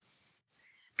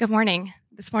Good morning.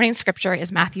 This morning's scripture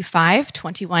is Matthew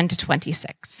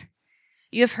 5:21-26.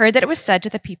 You have heard that it was said to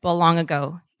the people long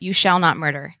ago, "You shall not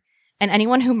murder, and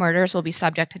anyone who murders will be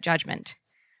subject to judgment."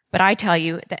 But I tell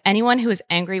you that anyone who is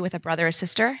angry with a brother or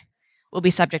sister will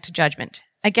be subject to judgment.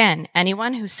 Again,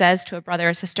 anyone who says to a brother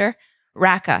or sister,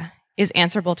 "Raka," is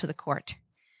answerable to the court.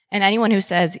 And anyone who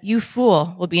says, "You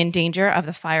fool," will be in danger of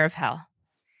the fire of hell.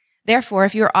 Therefore,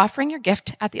 if you are offering your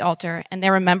gift at the altar and then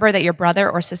remember that your brother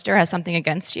or sister has something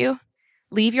against you,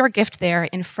 leave your gift there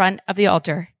in front of the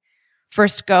altar.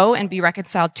 First go and be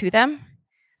reconciled to them,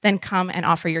 then come and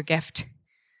offer your gift.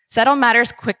 Settle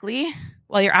matters quickly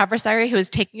while your adversary who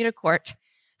is taking you to court.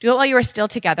 Do it while you are still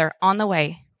together on the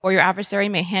way, or your adversary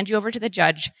may hand you over to the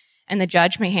judge, and the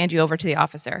judge may hand you over to the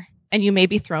officer, and you may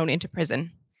be thrown into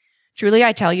prison. Truly,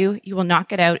 I tell you, you will not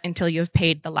get out until you have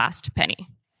paid the last penny.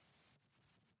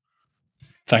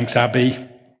 Thanks, Abby.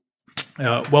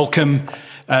 Welcome.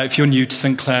 If you're new to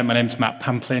St. Clair, my name's Matt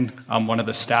Pamplin. I'm one of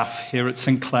the staff here at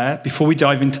St. Clair. Before we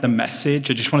dive into the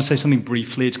message, I just want to say something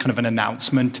briefly. It's kind of an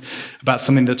announcement about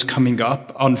something that's coming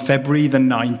up. On February the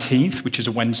 19th, which is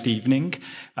a Wednesday evening,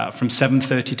 from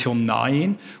 7:30 till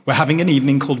 9, we're having an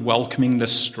evening called Welcoming the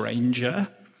Stranger.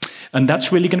 And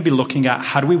that's really going to be looking at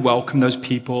how do we welcome those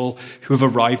people who have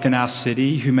arrived in our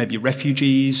city, who may be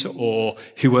refugees or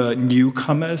who are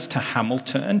newcomers to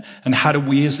Hamilton, and how do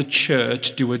we as a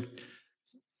church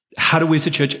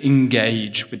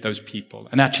engage with those people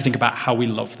and actually think about how we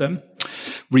love them.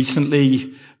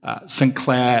 Recently, St.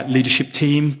 Clair leadership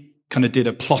team kind of did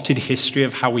a plotted history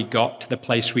of how we got to the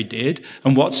place we did.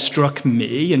 And what struck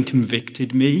me and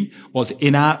convicted me was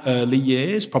in our early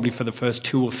years, probably for the first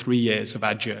 2 or 3 years of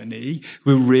our journey,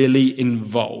 we were really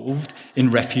involved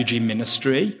in refugee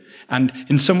ministry. And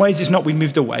in some ways, it's not we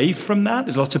moved away from that.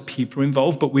 There's lots of people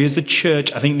involved, but we as a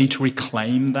church, I think, need to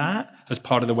reclaim that as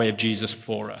part of the way of Jesus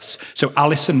for us. So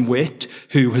Alison Witt,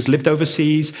 who has lived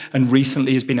overseas and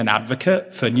recently has been an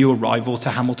advocate for new arrivals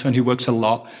to Hamilton, who works a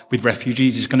lot with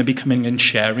refugees, is going to be coming and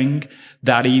sharing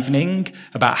that evening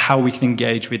about how we can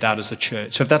engage with that as a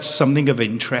church. So if that's something of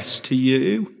interest to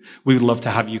you, we would love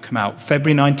to have you come out.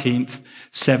 February 19th,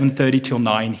 7:30 till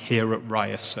 9 here at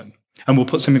Ryerson. And we'll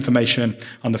put some information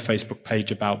on the Facebook page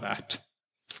about that.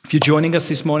 If you're joining us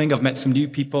this morning, I've met some new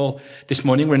people this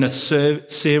morning. We're in a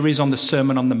series on the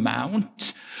Sermon on the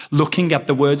Mount, looking at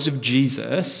the words of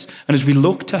Jesus. And as we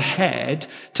looked ahead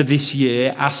to this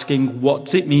year, asking what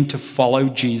does it mean to follow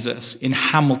Jesus in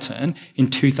Hamilton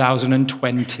in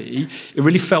 2020, it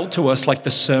really felt to us like the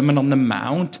Sermon on the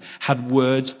Mount had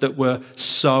words that were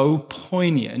so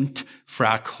poignant for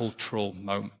our cultural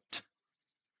moment.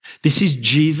 This is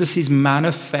Jesus'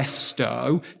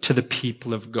 manifesto to the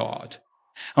people of God.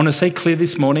 I want to say clear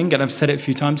this morning, and I've said it a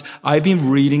few times, I've been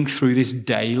reading through this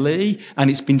daily, and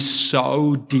it's been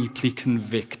so deeply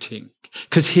convicting.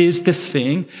 Because here's the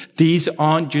thing, these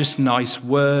aren't just nice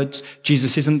words.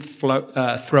 Jesus isn't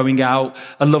throwing out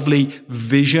a lovely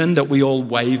vision that we all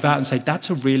wave at and say, that's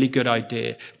a really good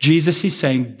idea. Jesus is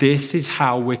saying, this is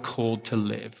how we're called to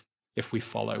live if we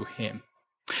follow him.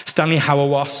 Stanley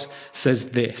Hauerwas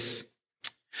says this: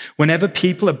 whenever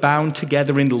people are bound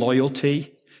together in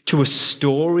loyalty to a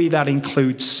story that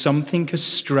includes something as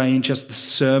strange as the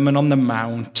Sermon on the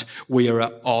Mount, we are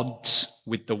at odds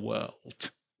with the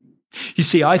world. You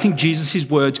see, I think Jesus'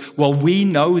 words, while we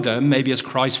know them, maybe as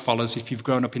Christ followers, if you've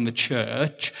grown up in the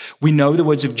church, we know the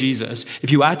words of Jesus.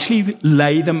 If you actually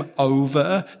lay them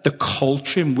over the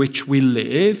culture in which we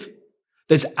live,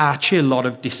 there's actually a lot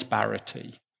of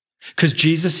disparity. Because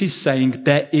Jesus is saying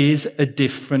there is a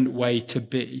different way to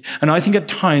be. And I think at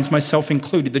times, myself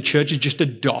included, the church has just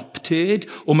adopted,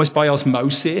 almost by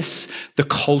osmosis, the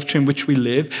culture in which we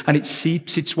live, and it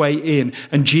seeps its way in.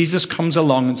 And Jesus comes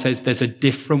along and says there's a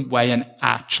different way and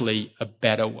actually a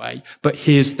better way. But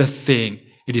here's the thing,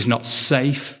 it is not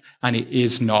safe and it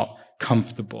is not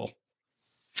comfortable.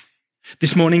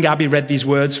 This morning, Abby read these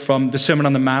words from the Sermon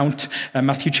on the Mount,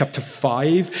 Matthew chapter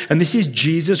 5. And this is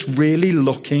Jesus really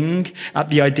looking at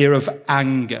the idea of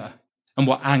anger and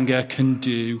what anger can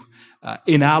do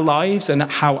in our lives and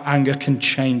how anger can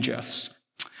change us.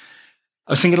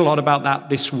 I was thinking a lot about that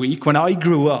this week. When I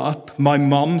grew up, my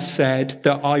mom said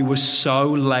that I was so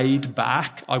laid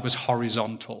back, I was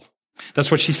horizontal.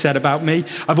 That's what she said about me.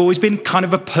 I've always been kind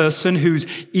of a person who's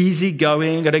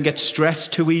easygoing. I don't get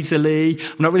stressed too easily.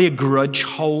 I'm not really a grudge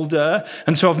holder.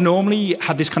 And so I've normally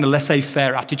had this kind of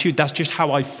laissez-faire attitude. That's just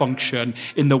how I function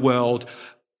in the world,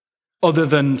 other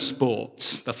than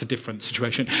sports. That's a different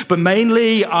situation. But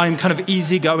mainly I'm kind of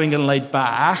easygoing and laid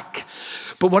back.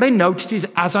 But what I noticed is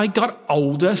as I got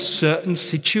older, certain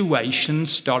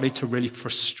situations started to really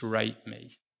frustrate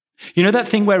me. You know that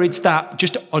thing where it's that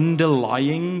just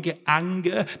underlying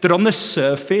anger, that on the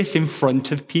surface, in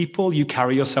front of people, you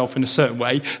carry yourself in a certain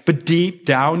way, but deep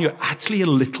down, you're actually a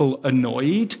little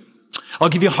annoyed? I'll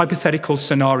give you a hypothetical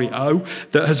scenario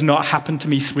that has not happened to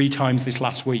me 3 times this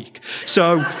last week.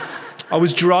 So I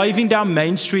was driving down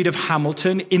Main Street of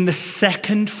Hamilton in the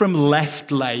second from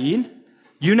left lane.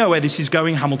 You know where this is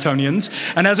going, Hamiltonians.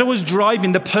 And as I was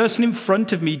driving, the person in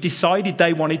front of me decided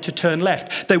they wanted to turn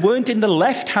left. They weren't in the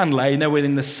left-hand lane, they were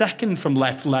in the second from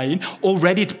left lane.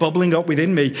 Already it's bubbling up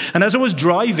within me. And as I was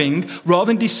driving, rather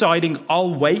than deciding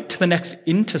I'll wait to the next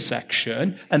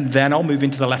intersection and then I'll move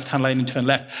into the left-hand lane and turn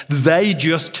left, they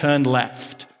just turned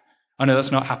left. I know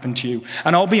that's not happened to you.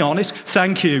 And I'll be honest,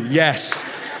 thank you, yes.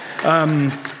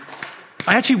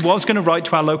 I actually was going to write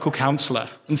to our local councillor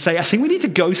and say, I think we need to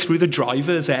go through the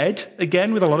driver's ed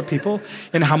again with a lot of people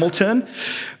in Hamilton.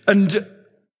 And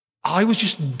I was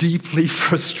just deeply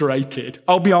frustrated.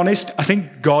 I'll be honest, I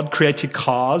think God created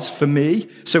cars for me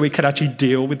so he could actually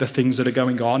deal with the things that are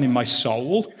going on in my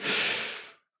soul.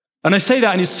 And I say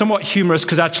that and it's somewhat humorous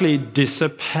because actually it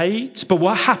dissipates. But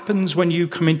what happens when you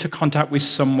come into contact with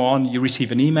someone, you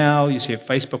receive an email, you see a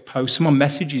Facebook post, someone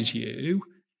messages you,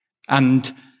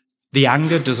 and the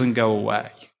anger doesn't go away.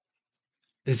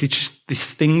 There's just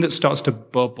this thing that starts to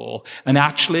bubble. And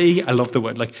actually, I love the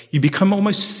word, like you become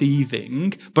almost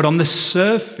seething, but on the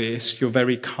surface, you're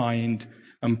very kind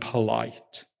and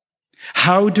polite.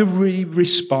 How do we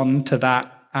respond to that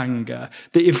anger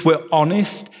that, if we're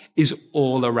honest, is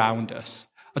all around us?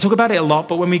 I talk about it a lot,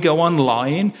 but when we go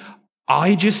online,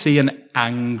 I just see an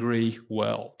angry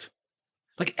world.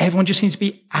 Like everyone just seems to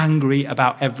be angry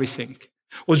about everything.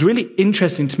 What was really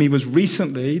interesting to me was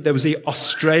recently there was the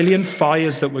Australian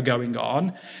fires that were going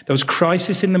on. There was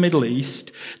crisis in the Middle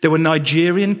East. There were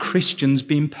Nigerian Christians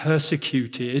being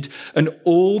persecuted. And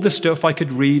all the stuff I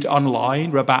could read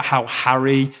online were about how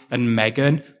Harry and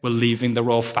Meghan were leaving the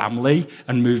royal family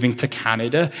and moving to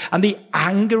Canada. And the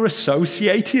anger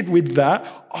associated with that,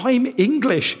 I'm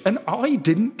English and I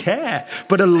didn't care.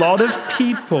 But a lot of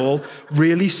people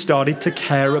really started to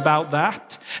care about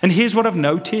that. And here's what I've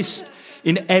noticed.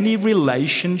 In any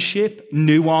relationship,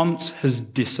 nuance has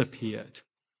disappeared.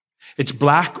 It's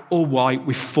black or white,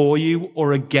 we're for you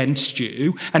or against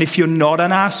you. And if you're not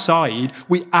on our side,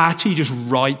 we actually just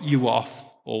write you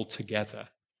off altogether.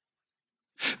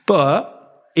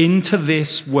 But into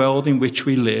this world in which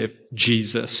we live,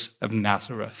 Jesus of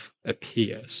Nazareth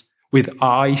appears with,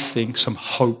 I think, some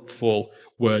hopeful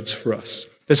words for us.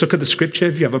 Let's look at the scripture.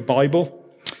 If you have a Bible,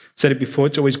 I've said it before,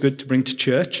 it's always good to bring to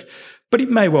church. But it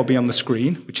may well be on the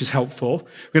screen, which is helpful.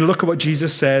 We're going to look at what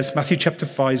Jesus says, Matthew chapter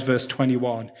 5, verse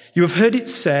 21. You have heard it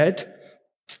said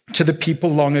to the people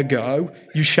long ago,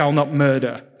 you shall not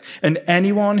murder, and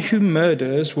anyone who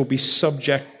murders will be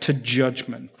subject to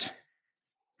judgment.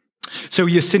 So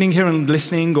you're sitting here and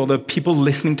listening, or the people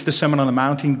listening to the Sermon on the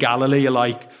Mount in Galilee are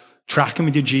like, tracking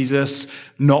with your Jesus,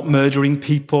 not murdering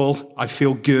people. I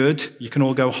feel good. You can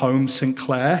all go home, St.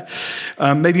 Clair.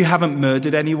 Maybe you haven't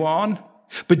murdered anyone.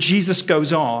 But Jesus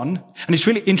goes on, and it's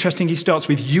really interesting. He starts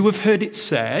with, you have heard it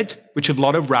said, which a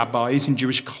lot of rabbis in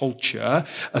Jewish culture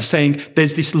are saying,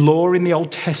 there's this law in the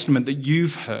Old Testament that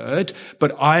you've heard,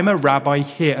 but I'm a rabbi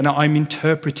here, and I'm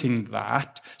interpreting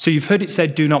that. So you've heard it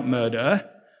said, do not murder.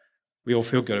 We all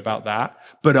feel good about that.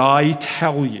 But I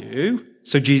tell you,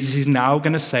 so Jesus is now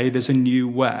going to say there's a new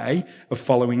way of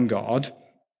following God.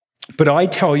 But I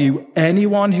tell you,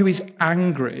 anyone who is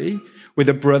angry with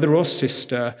a brother or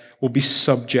sister will be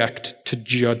subject to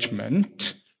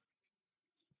judgment.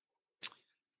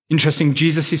 Interesting,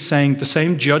 Jesus is saying the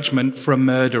same judgment for a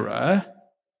murderer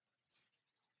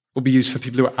will be used for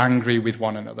people who are angry with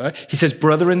one another. He says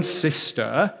brother and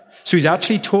sister. So he's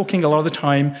actually talking a lot of the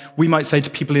time, we might say, to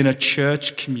people in a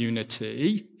church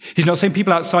community. He's not saying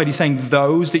people outside. He's saying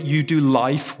those that you do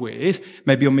life with,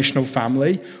 maybe your missional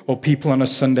family or people on a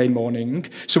Sunday morning.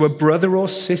 So a brother or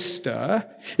sister,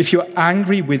 if you're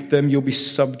angry with them, you'll be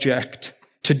subject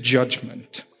to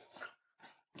judgment.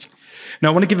 Now,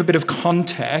 I want to give a bit of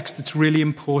context that's really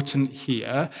important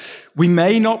here. We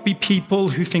may not be people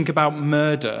who think about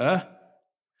murder,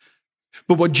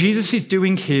 but what Jesus is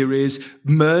doing here is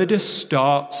murder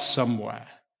starts somewhere.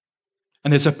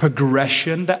 And there's a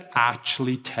progression that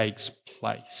actually takes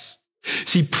place.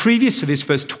 See, previous to this,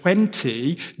 verse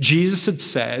 20, Jesus had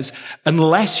says,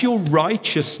 unless your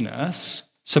righteousness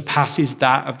surpasses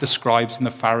that of the scribes and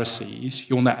the Pharisees,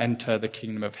 you'll not enter the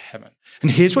kingdom of heaven. And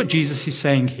here's what Jesus is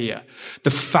saying here. The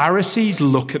Pharisees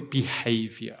look at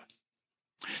behavior.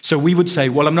 So we would say,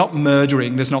 well, I'm not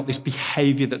murdering. There's not this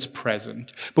behavior that's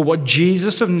present. But what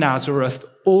Jesus of Nazareth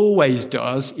always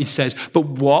does, he says, but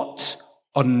what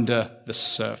under the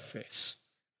surface.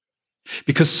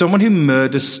 Because someone who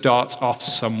murders starts off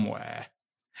somewhere,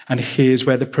 and here's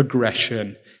where the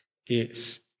progression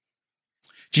is.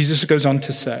 Jesus goes on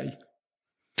to say,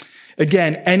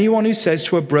 again, anyone who says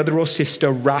to a brother or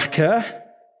sister, Raca,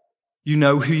 you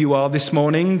know who you are this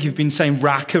morning, you've been saying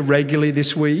Raca regularly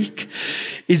this week,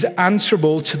 is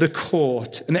answerable to the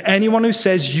court. And anyone who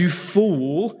says, you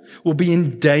fool, will be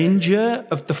in danger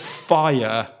of the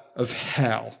fire of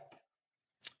hell.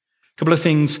 A couple of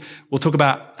things, we'll talk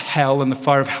about hell and the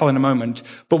fire of hell in a moment.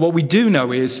 But what we do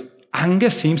know is anger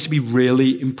seems to be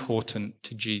really important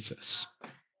to Jesus.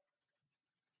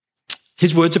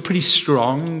 His words are pretty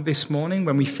strong this morning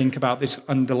when we think about this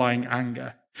underlying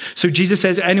anger. So Jesus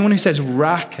says, anyone who says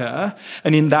Raca,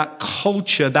 and in that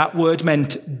culture, that word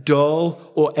meant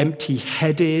dull or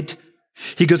empty-headed.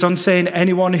 He goes on saying,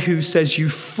 anyone who says you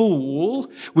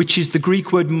fool, which is the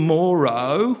Greek word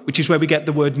moro, which is where we get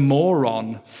the word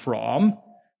moron from.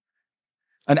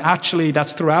 And actually,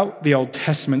 that's throughout the Old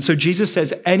Testament. So Jesus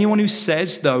says, anyone who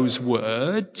says those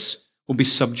words will be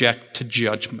subject to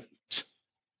judgment.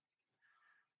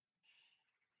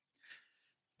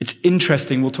 It's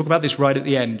interesting, we'll talk about this right at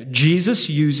the end. Jesus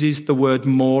uses the word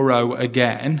moro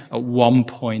again at one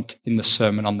point in the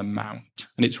Sermon on the Mount.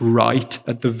 And it's right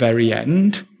at the very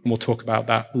end, and we'll talk about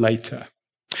that later.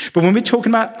 But when we're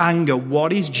talking about anger,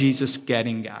 what is Jesus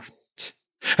getting at?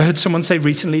 I heard someone say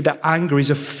recently that anger is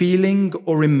a feeling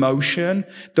or emotion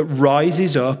that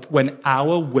rises up when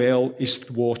our will is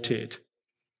thwarted.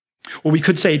 Or we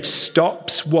could say it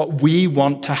stops what we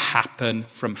want to happen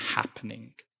from happening.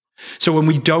 So when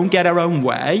we don't get our own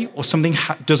way or something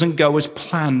doesn't go as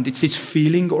planned, it's this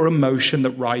feeling or emotion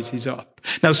that rises up.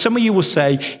 Now, some of you will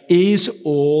say, is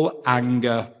all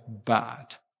anger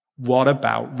bad? What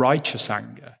about righteous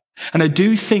anger? And I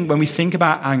do think when we think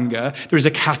about anger, there is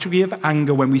a category of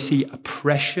anger when we see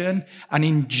oppression and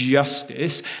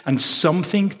injustice and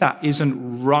something that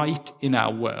isn't right in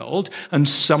our world and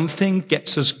something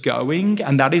gets us going,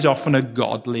 and that is often a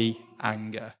godly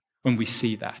anger. When we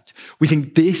see that, we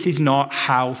think this is not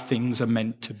how things are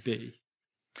meant to be.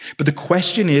 But the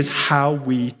question is how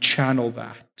we channel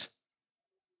that.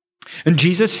 And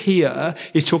Jesus here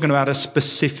is talking about a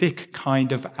specific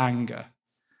kind of anger.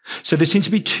 So there seems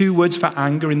to be two words for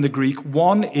anger in the Greek.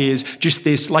 One is just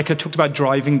this, like I talked about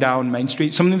driving down Main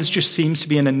Street, something that just seems to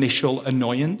be an initial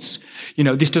annoyance. You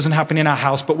know, this doesn't happen in our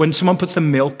house, but when someone puts the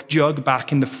milk jug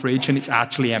back in the fridge and it's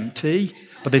actually empty,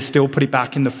 but they still put it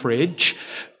back in the fridge,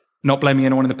 not blaming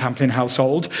anyone in the Pamplin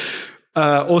household,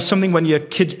 or something when your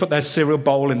kids put their cereal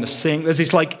bowl in the sink. There's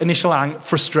this like initial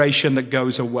frustration that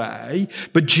goes away.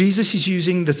 But Jesus is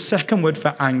using the second word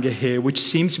for anger here, which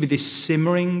seems to be this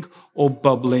simmering or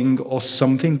bubbling or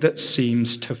something that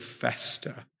seems to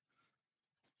fester.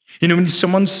 You know, when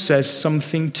someone says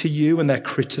something to you and they're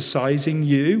criticizing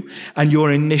you, and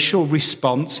your initial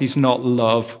response is not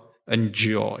love and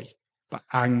joy, but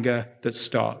anger that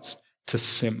starts to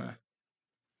simmer.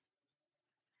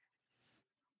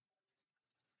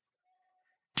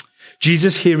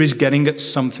 Jesus here is getting at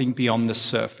something beyond the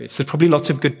surface. There's probably lots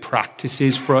of good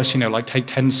practices for us, like take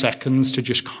 10 seconds to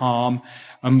just calm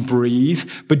and breathe.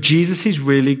 But Jesus is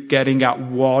really getting at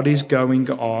what is going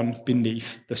on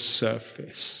beneath the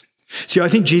surface. See, I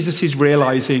think Jesus is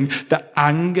realizing that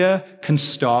anger can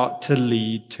start to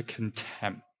lead to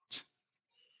contempt.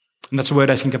 And that's a word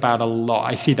I think about a lot.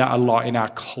 I see that a lot in our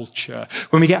culture.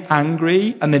 When we get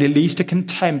angry and then it leads to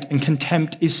contempt, and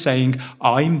contempt is saying,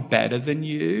 I'm better than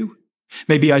you.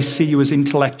 Maybe I see you as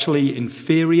intellectually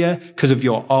inferior because of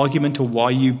your argument or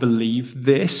why you believe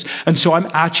this. And so I'm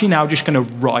actually now just going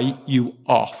to write you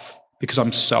off because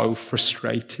I'm so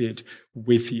frustrated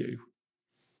with you.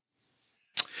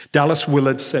 Dallas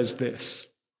Willard says this: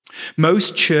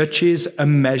 most churches are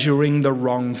measuring the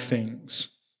wrong things.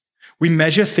 We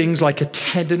measure things like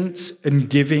attendance and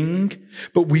giving,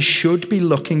 but we should be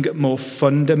looking at more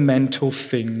fundamental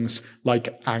things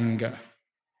like anger.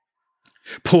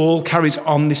 Paul carries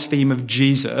on this theme of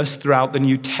Jesus throughout the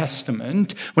New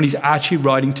Testament when he's actually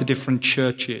writing to different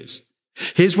churches.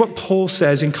 Here's what Paul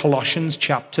says in Colossians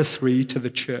chapter 3 to the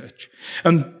church.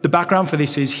 And the background for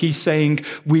this is he's saying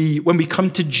when we come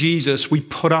to Jesus, we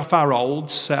put off our old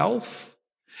self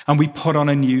and we put on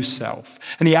a new self.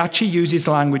 And he actually uses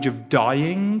the language of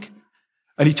dying.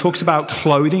 And he talks about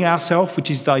clothing ourselves,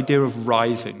 which is the idea of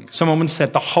rising. Someone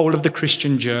said the whole of the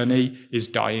Christian journey is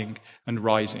dying and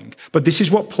rising. But this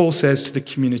is what Paul says to the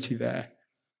community there.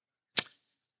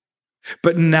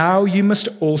 But now you must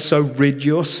also rid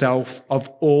yourself of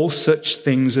all such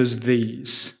things as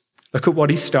these. Look at what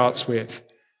he starts with: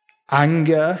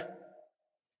 anger,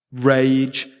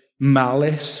 rage,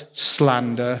 malice,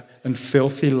 slander, and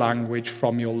filthy language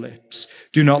from your lips.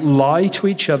 Do not lie to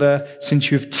each other, since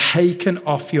you have taken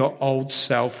off your old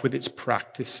self with its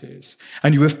practices,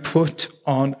 and you have put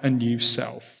on a new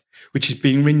self, which is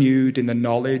being renewed in the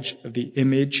knowledge of the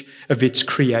image of its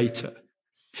creator.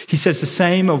 He says the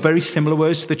same or very similar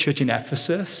words to the church in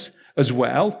Ephesus as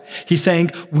well. He's saying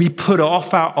we put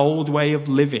off our old way of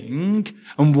living,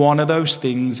 and one of those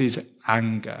things is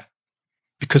anger.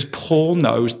 Because Paul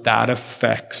knows that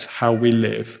affects how we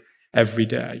live every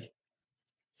day.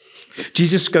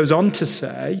 Jesus goes on to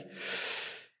say,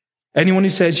 anyone who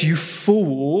says, you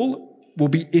fool, will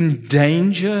be in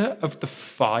danger of the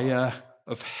fire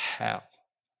of hell.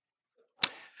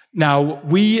 Now,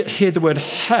 we hear the word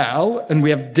hell, and we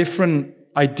have different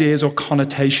ideas or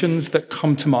connotations that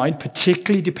come to mind,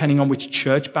 particularly depending on which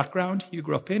church background you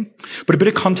grew up in. But a bit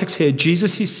of context here,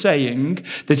 Jesus is saying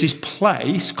there's this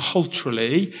place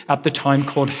culturally at the time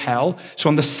called hell. So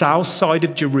on the south side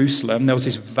of Jerusalem, there was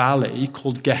this valley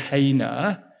called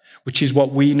Gehenna, which is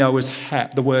what we know as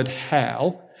the word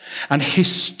hell. And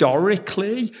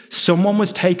historically, someone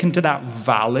was taken to that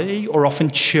valley, or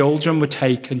often children were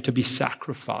taken to be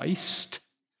sacrificed.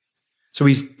 So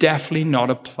he's definitely not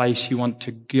a place you want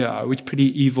to go. It's a pretty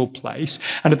evil place.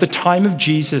 And at the time of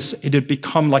Jesus, it had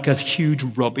become like a huge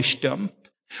rubbish dump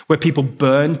where people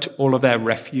burnt all of their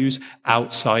refuse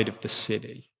outside of the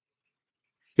city.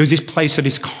 It was this place that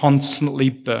is constantly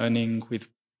burning with, I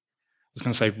was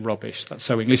going to say rubbish, that's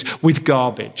so English, with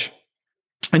garbage.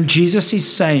 And Jesus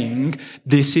is saying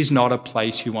this is not a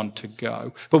place you want to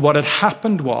go. But what had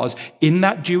happened was, in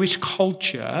that Jewish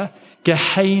culture,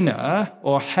 Gehenna,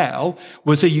 or hell,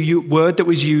 was a word that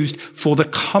was used for the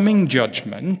coming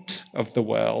judgment of the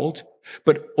world,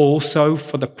 but also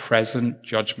for the present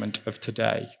judgment of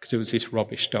today, because it was this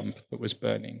rubbish dump that was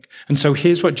burning. And so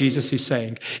here's what Jesus is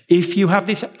saying. If you have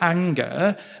this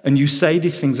anger and you say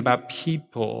these things about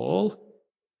people,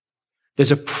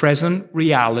 there's a present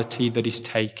reality that is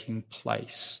taking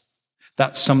place.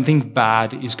 That something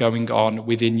bad is going on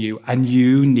within you, and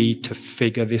you need to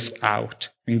figure this out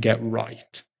and get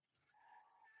right.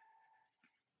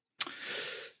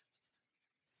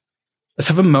 Let's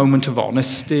have a moment of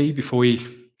honesty before we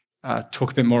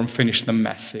talk a bit more and finish the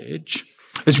message.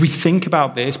 As we think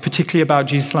about this, particularly about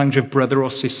Jesus' language of brother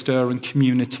or sister and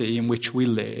community in which we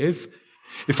live,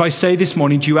 if I say this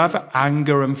morning, do you have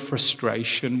anger and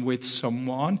frustration with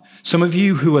someone? Some of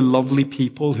you who are lovely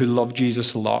people who love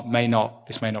Jesus a lot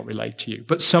this may not relate to you.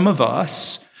 But some of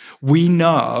us, we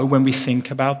know when we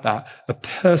think about that, a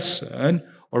person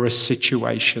or a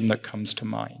situation that comes to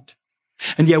mind.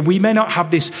 And yeah, we may not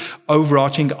have this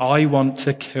overarching, I want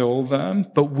to kill them,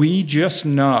 but we just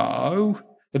know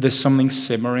that there's something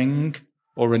simmering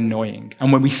or annoying.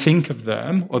 And when we think of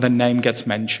them or their name gets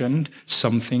mentioned,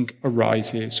 something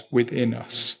arises within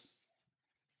us.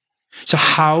 So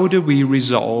how do we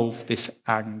resolve this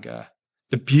anger?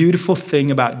 The beautiful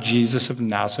thing about Jesus of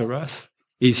Nazareth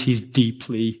is he's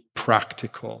deeply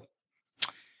practical.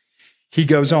 He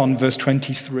goes on, verse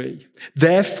 23.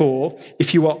 Therefore,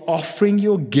 if you are offering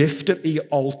your gift at the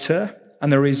altar,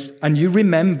 and you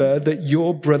remember that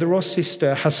your brother or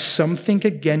sister has something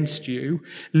against you,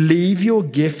 leave your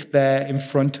gift there in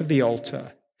front of the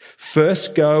altar.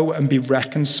 First go and be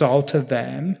reconciled to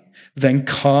them, then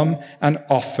come and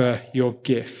offer your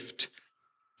gift.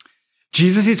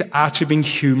 Jesus is actually being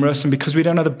humorous, and because we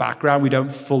don't know the background, we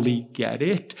don't fully get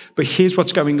it. But here's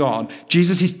what's going on.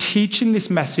 Jesus is teaching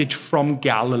this message from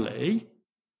Galilee.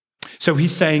 So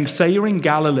he's saying, say you're in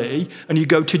Galilee and you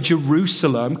go to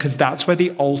Jerusalem, because that's where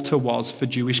the altar was for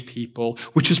Jewish people,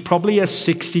 which was probably a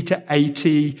 60 to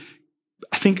 80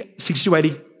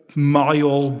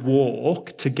 mile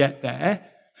walk to get there.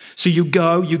 So you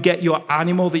go, you get your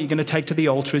animal that you're going to take to the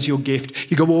altar as your gift.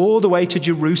 You go all the way to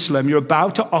Jerusalem. You're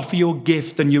about to offer your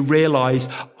gift and you realize,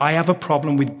 I have a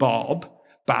problem with Bob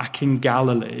back in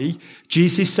Galilee.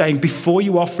 Jesus is saying, before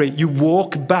you offer it, you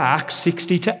walk back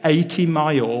 60 to 80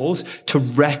 miles to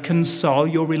reconcile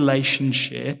your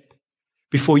relationship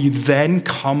before you then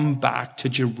come back to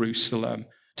Jerusalem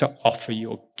to offer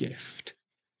your gift.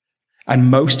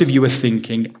 And most of you are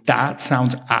thinking, that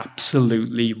sounds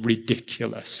absolutely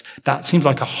ridiculous. That seems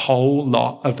like a whole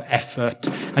lot of effort.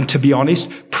 And to be honest,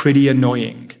 pretty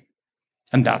annoying.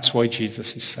 And that's why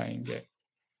Jesus is saying it.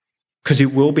 Because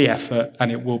it will be effort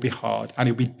and it will be hard and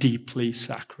it will be deeply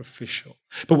sacrificial.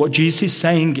 But what Jesus is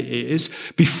saying is,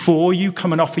 before you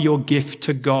come and offer your gift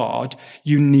to God,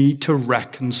 you need to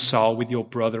reconcile with your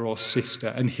brother or sister.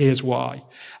 And here's why.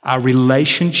 Our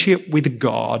relationship with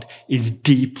God is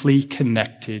deeply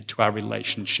connected to our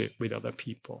relationship with other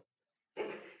people.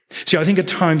 See, I think at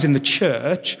times in the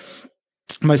church,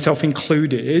 myself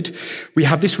included, we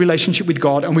have this relationship with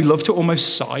God and we love to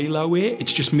almost silo it.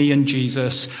 It's just me and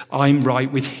Jesus. I'm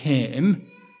right with him.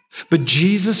 But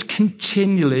Jesus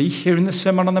continually, here in the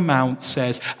Sermon on the Mount,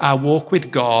 says our walk with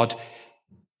God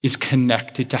is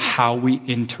connected to how we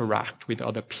interact with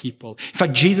other people. In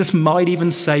fact, Jesus might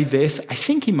even say this, I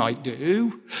think he might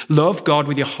do, love God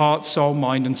with your heart, soul,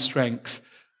 mind, and strength.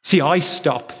 See, I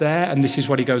stop there, and this is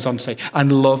what he goes on to say,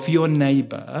 and love your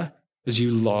neighbor as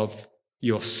you love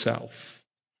yourself.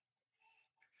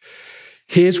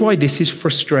 Here's why this is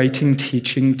frustrating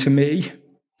teaching to me.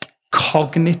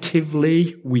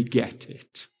 Cognitively, we get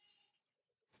it.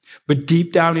 But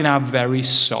deep down in our very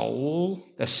soul,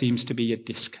 there seems to be a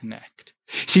disconnect.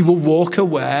 See, we'll walk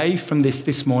away from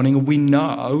this morning and we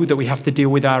know that we have to deal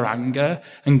with our anger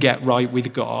and get right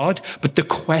with God. But the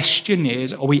question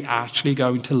is, are we actually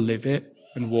going to live it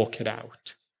and walk it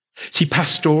out? See,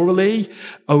 pastorally,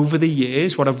 over the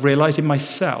years, what I've realized in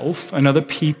myself and other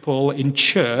people in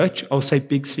church, I'll say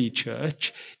Big C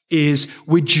Church, is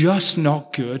we're just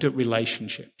not good at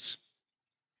relationships.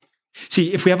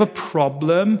 See, if we have a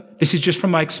problem, this is just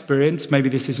from my experience, maybe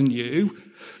this isn't you.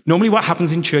 Normally what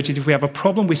happens in church is if we have a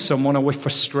problem with someone or we're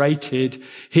frustrated,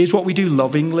 here's what we do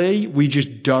lovingly. We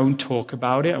just don't talk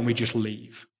about it and we just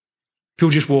leave.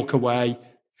 People just walk away.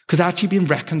 Because actually being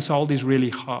reconciled is really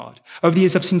hard. Over the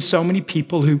years, I've seen so many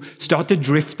people who start to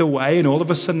drift away and all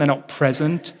of a sudden they're not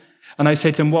present. And I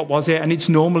say to them, what was it? And it's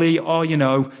normally,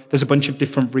 there's a bunch of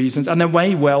different reasons. And there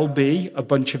may well be a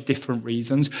bunch of different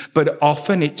reasons, but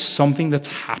often it's something that's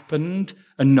happened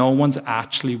and no one's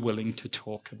actually willing to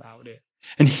talk about it.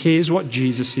 And here's what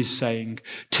Jesus is saying.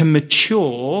 To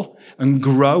mature and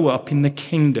grow up in the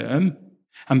kingdom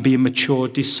and be a mature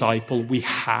disciple, we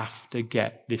have to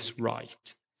get this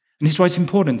right. And this is why it's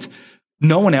important.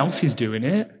 No one else is doing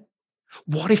it.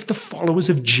 What if the followers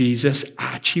of Jesus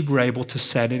actually were able to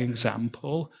set an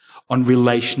example on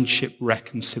relationship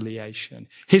reconciliation?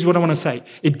 Here's what I want to say.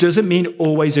 It doesn't mean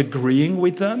always agreeing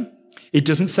with them. It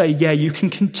doesn't say, yeah, you can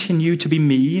continue to be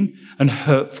mean and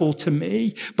hurtful to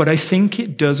me. But I think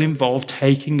it does involve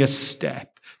taking a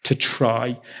step to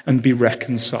try and be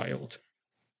reconciled.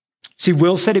 See,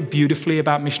 Will said it beautifully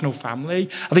about missional family.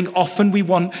 I think often we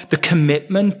want the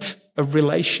commitment of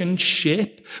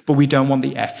relationship, but we don't want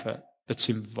the effort that's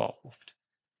involved.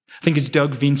 I think it's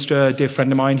Doug Veenstra, a dear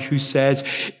friend of mine, who says,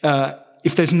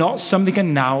 if there's not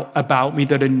something now about me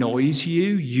that annoys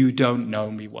you, you don't know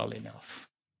me well enough.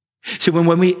 So when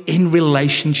we're in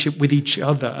relationship with each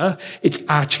other, it's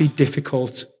actually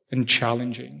difficult and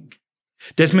challenging.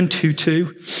 Desmond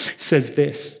Tutu says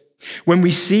this, when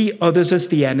we see others as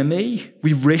the enemy,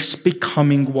 we risk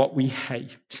becoming what we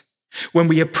hate. When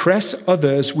we oppress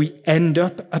others, we end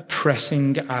up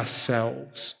oppressing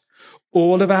ourselves.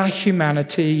 All of our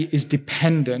humanity is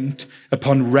dependent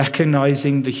upon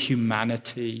recognizing the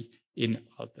humanity in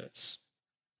others.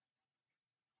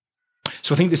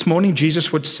 So I think this morning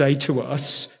Jesus would say to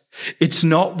us, it's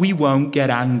not we won't get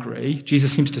angry.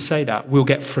 Jesus seems to say that. We'll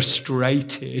get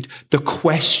frustrated. The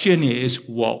question is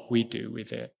what we do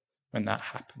with it when that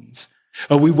happens.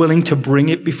 Are we willing to bring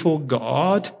it before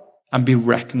God and be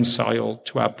reconciled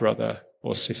to our brother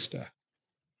or sister?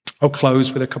 I'll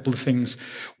close with a couple of things.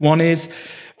 One is,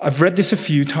 I've read this a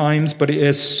few times, but it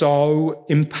has so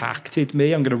impacted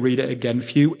me. I'm going to read it again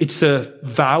for you. It's a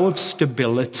vow of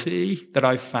stability that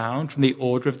I found from the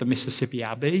Order of the Mississippi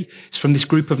Abbey. It's from this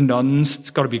group of nuns. It's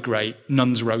got to be great.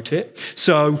 Nuns wrote it.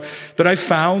 So that I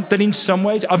found that in some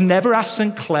ways, I've never asked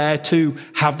St. Clair to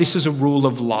have this as a rule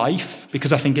of life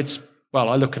because I think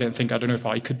I look at it and think, I don't know if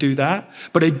I could do that.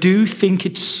 But I do think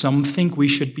it's something we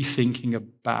should be thinking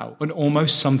about and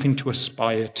almost something to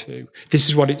aspire to. This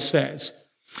is what it says.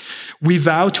 We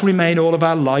vow to remain all of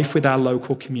our life with our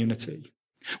local community.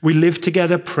 We live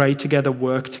together, pray together,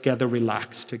 work together,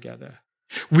 relax together.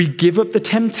 We give up the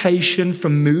temptation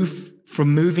from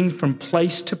moving from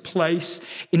place to place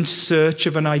in search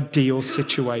of an ideal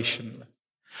situation.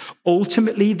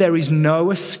 Ultimately, there is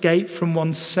no escape from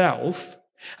oneself,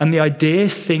 and the idea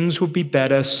things would be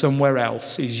better somewhere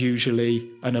else is usually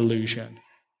an illusion.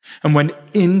 And when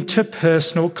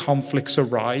interpersonal conflicts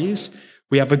arise,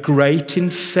 we have a great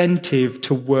incentive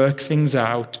to work things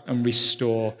out and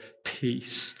restore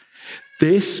peace.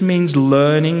 This means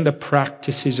learning the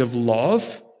practices of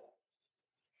love.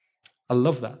 I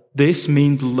love that. This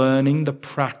means learning the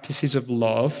practices of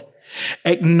love,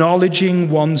 acknowledging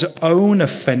one's own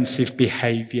offensive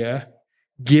behavior,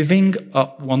 giving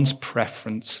up one's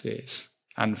preferences,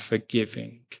 and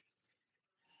forgiving.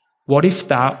 What if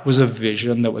that was a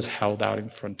vision that was held out in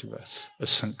front of us as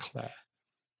St. Clair?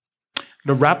 I'm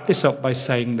going to wrap this up by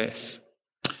saying this.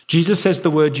 Jesus says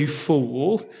the word you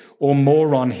fool or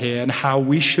moron here, and how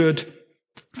we should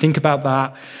think about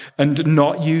that and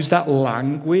not use that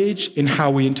language in how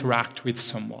we interact with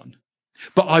someone.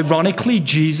 But ironically,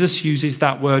 Jesus uses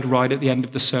that word right at the end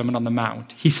of the Sermon on the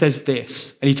Mount. He says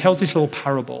this, and he tells this little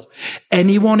parable.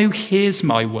 Anyone who hears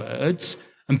my words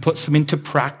and puts them into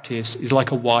practice is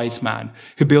like a wise man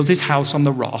who builds his house on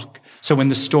the rock. So when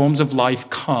the storms of life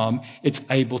come, it's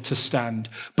able to stand.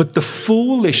 But the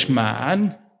foolish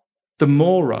man, the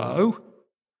moro,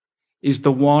 is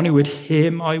the one who would hear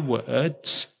my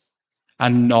words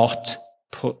and not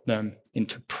put them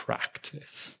into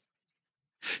practice.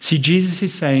 See, Jesus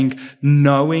is saying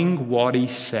knowing what he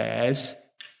says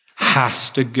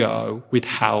has to go with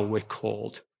how we're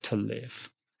called to live.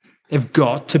 They've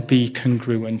got to be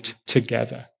congruent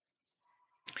together.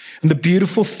 And the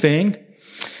beautiful thing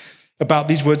about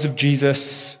these words of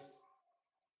Jesus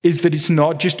is that it's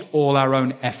not just all our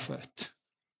own effort.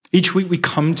 Each week we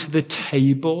come to the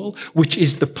table, which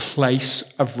is the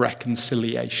place of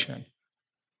reconciliation.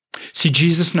 See,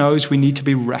 Jesus knows we need to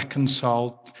be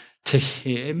reconciled to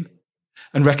him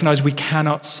and recognize we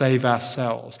cannot save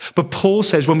ourselves. But Paul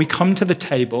says when we come to the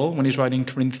table, when he's writing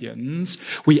Corinthians,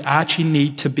 we actually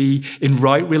need to be in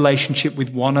right relationship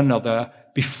with one another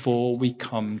before we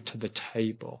come to the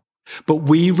table. But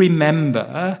we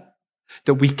remember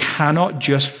that we cannot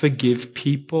just forgive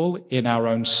people in our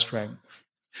own strength.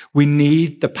 We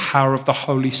need the power of the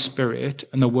Holy Spirit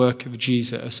and the work of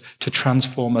Jesus to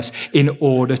transform us in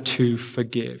order to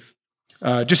forgive.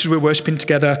 Just as we're worshiping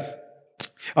together,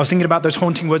 I was thinking about those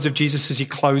haunting words of Jesus as he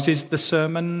closes the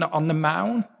Sermon on the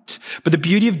Mount. But the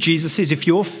beauty of Jesus is if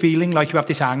you're feeling like you have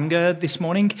this anger this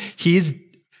morning, he is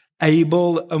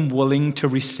able and willing to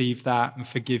receive that and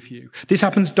forgive you. This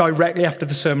happens directly after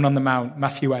the Sermon on the Mount,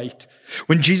 Matthew 8.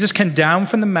 When Jesus came down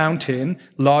from the mountain,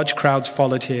 large crowds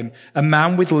followed him. A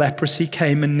man with leprosy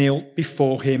came and knelt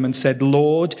before him and said,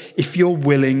 "Lord, if you're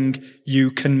willing,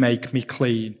 you can make me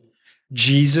clean."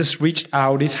 Jesus reached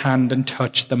out his hand and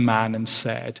touched the man and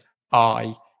said,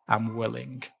 "I am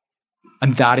willing."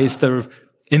 And that is the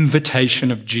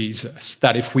invitation of Jesus,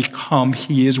 that if we come,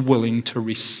 he is willing to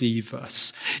receive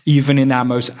us, even in our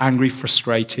most angry,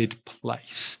 frustrated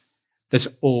place. There's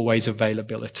always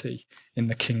availability in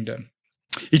the kingdom.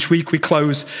 Each week we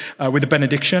close with a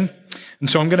benediction. And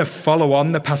so I'm going to follow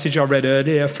on the passage I read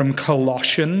earlier from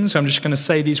Colossians. I'm just going to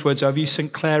say these words over you,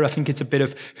 St. Clair. I think it's a bit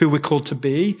of who we're called to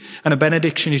be. And a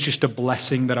benediction is just a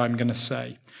blessing that I'm going to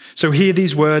say. So hear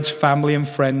these words, family and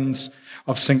friends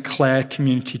of St. Clair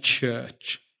Community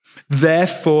Church.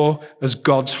 Therefore, as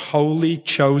God's holy,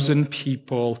 chosen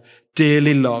people,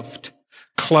 dearly loved,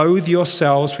 clothe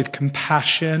yourselves with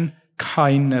compassion,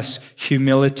 kindness,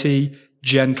 humility,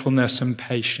 gentleness, and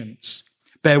patience.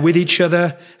 Bear with each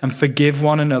other and forgive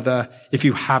one another if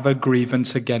you have a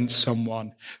grievance against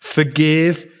someone.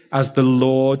 Forgive as the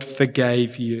Lord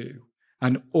forgave you.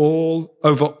 And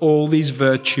over all these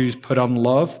virtues put on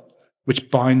love, which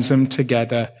binds them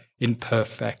together in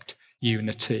perfect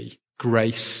unity.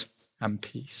 Grace and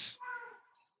peace.